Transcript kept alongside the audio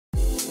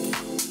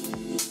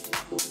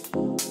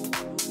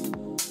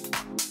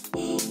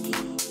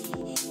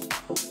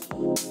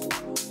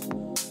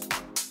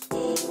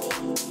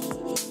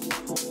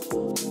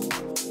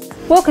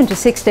Welcome to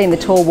 16 The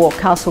Tall Walk,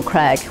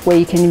 Castlecrag, where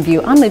you can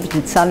view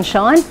unlimited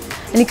sunshine,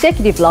 an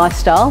executive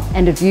lifestyle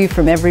and a view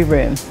from every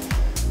room.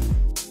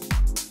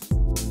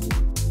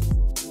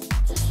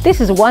 This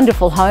is a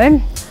wonderful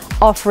home,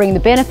 offering the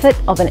benefit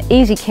of an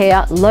easy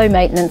care, low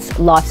maintenance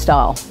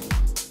lifestyle.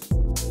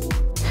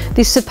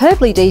 This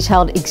superbly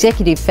detailed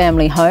executive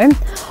family home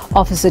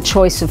offers a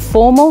choice of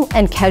formal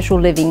and casual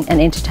living and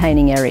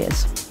entertaining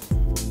areas.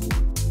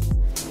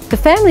 The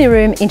family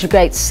room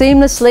integrates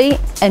seamlessly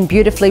and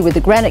beautifully with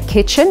the granite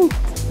kitchen,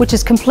 which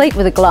is complete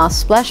with a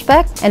glass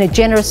splashback and a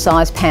generous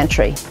sized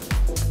pantry.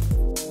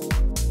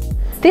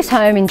 This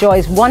home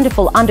enjoys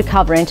wonderful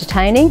undercover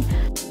entertaining.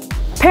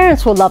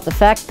 Parents will love the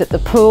fact that the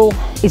pool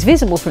is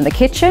visible from the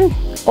kitchen,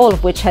 all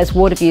of which has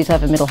water views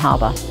over Middle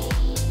Harbour.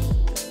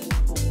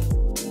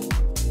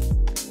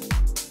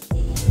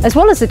 As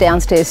well as the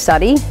downstairs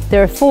study,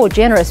 there are 4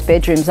 generous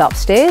bedrooms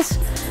upstairs,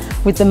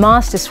 with the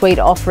master suite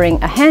offering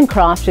a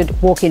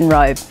handcrafted walk-in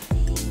robe.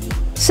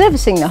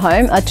 Servicing the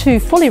home are 2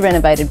 fully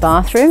renovated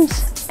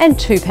bathrooms and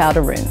 2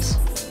 powder rooms.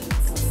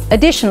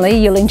 Additionally,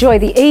 you'll enjoy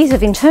the ease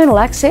of internal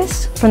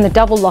access from the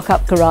double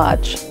lock-up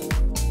garage.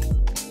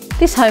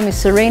 This home is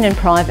serene and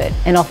private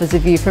and offers a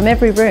view from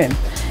every room,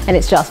 and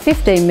it's just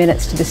 15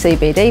 minutes to the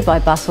CBD by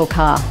bus or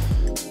car.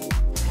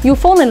 You'll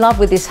fall in love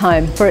with this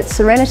home for its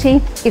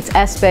serenity, its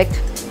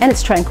aspect and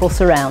its tranquil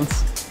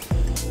surrounds.